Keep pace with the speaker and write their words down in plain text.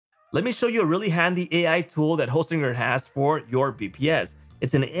let me show you a really handy AI tool that Hostinger has for your VPS.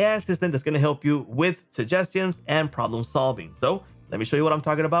 It's an AI assistant that's going to help you with suggestions and problem solving. So let me show you what I'm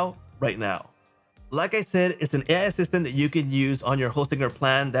talking about right now. Like I said, it's an AI assistant that you can use on your Hostinger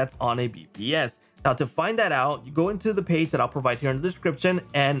plan that's on a VPS. Now, to find that out, you go into the page that I'll provide here in the description,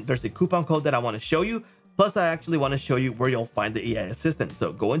 and there's a coupon code that I want to show you. Plus, I actually want to show you where you'll find the AI assistant.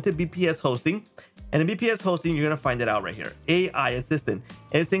 So go into VPS hosting, and in VPS hosting, you're going to find it out right here, AI assistant.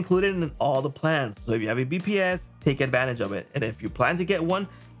 And it's included in all the plans. So if you have a VPS, take advantage of it. And if you plan to get one,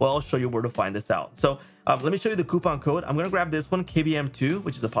 well, I'll show you where to find this out. So let me show you the coupon code. I'm going to grab this one, KBM2,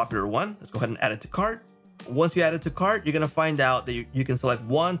 which is a popular one. Let's go ahead and add it to cart. Once you add it to cart, you're going to find out that you can select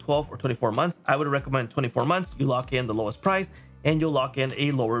 1, 12, or 24 months. I would recommend 24 months. You lock in the lowest price and you'll lock in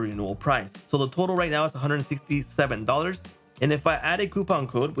a lower renewal price. So the total right now is $167. And if I add a coupon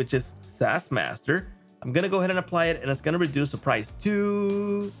code, which is SaaS Master, I'm going to go ahead and apply it, and it's going to reduce the price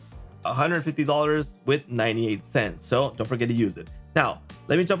to $150 with 98 cents. So don't forget to use it. Now,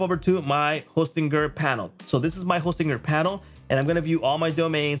 let me jump over to my Hostinger panel. So this is my Hostinger panel, and I'm going to view all my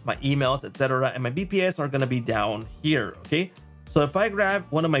domains, my emails, etc. And my VPS are going to be down here. Okay. So if I grab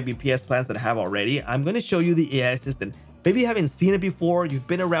one of my VPS plans that I have already, I'm going to show you the AI assistant. Maybe you haven't seen it before, you've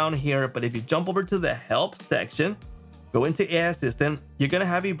been around here, but if you jump over to the help section, go into AI assistant, you're going to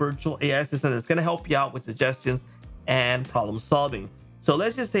have a virtual AI assistant that's going to help you out with suggestions and problem solving. So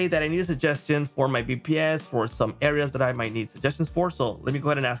let's just say that I need a suggestion for my VPS for some areas that I might need suggestions for. So let me go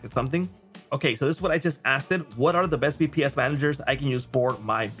ahead and ask it something. Okay, so this is what I just asked it. What are the best VPS managers I can use for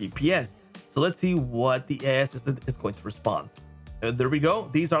my VPS? So let's see what the AI assistant is going to respond. There we go.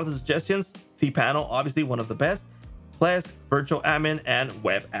 These are the suggestions. cPanel, obviously one of the best. Plus virtual admin and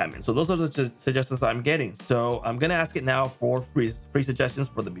web admin. So those are the suggestions that I'm getting. So I'm going to ask it now for free suggestions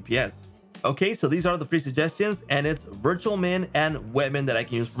for the VPS. Okay, so these are the free suggestions, and it's virtual min and webmin that I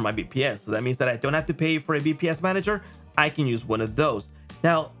can use for my VPS. So that means that I don't have to pay for a VPS manager. I can use one of those.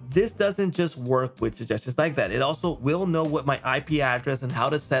 Now, this doesn't just work with suggestions like that. It also will know what my IP address and how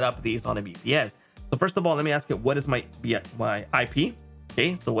to set up these on a VPS. So first of all, let me ask it, what is my IP?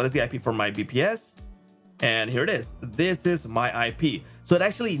 Okay, so what is the IP for my VPS? And here it is. This is my IP. So it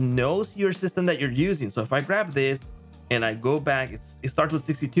actually knows your system that you're using. So if I grab this and I go back, it starts with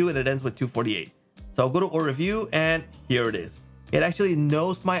 62 and it ends with 248. So I'll go to or review, and here it is. It actually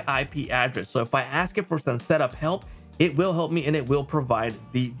knows my IP address. So if I ask it for some setup help, it will help me and it will provide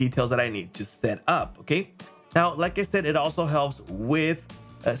the details that I need to set up. Okay. Now, like I said, it also helps with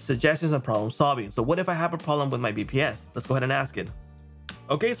suggestions and problem solving. So what if I have a problem with my VPS? Let's go ahead and ask it.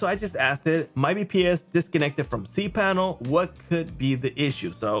 Okay, so I just asked it, my VPS disconnected from cPanel. What could be the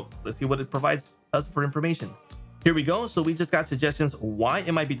issue? So let's see what it provides us for information. Here we go. So we just got suggestions why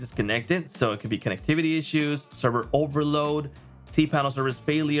it might be disconnected. So it could be connectivity issues, server overload, cPanel service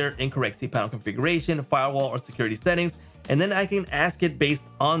failure, incorrect cPanel configuration, firewall or security settings. And then I can ask it based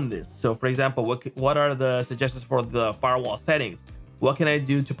on this. So for example, what are the suggestions for the firewall settings? What can I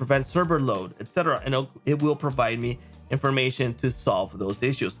do to prevent server load, etc.? And it will provide me information to solve those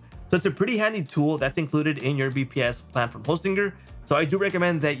issues. So it's a pretty handy tool that's included in your VPS plan from Hostinger. So I do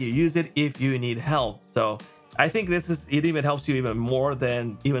recommend that you use it if you need help. So I think it even helps you even more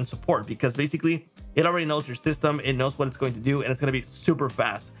than even support, because basically it already knows your system, it knows what it's going to do, and it's going to be super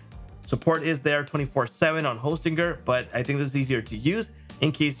fast. Support is there 24/7 on Hostinger, but I think this is easier to use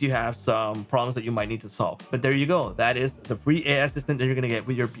in case you have some problems that you might need to solve. But there you go. That is the free AI assistant that you're going to get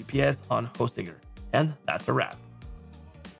with your VPS on Hostinger. And that's a wrap.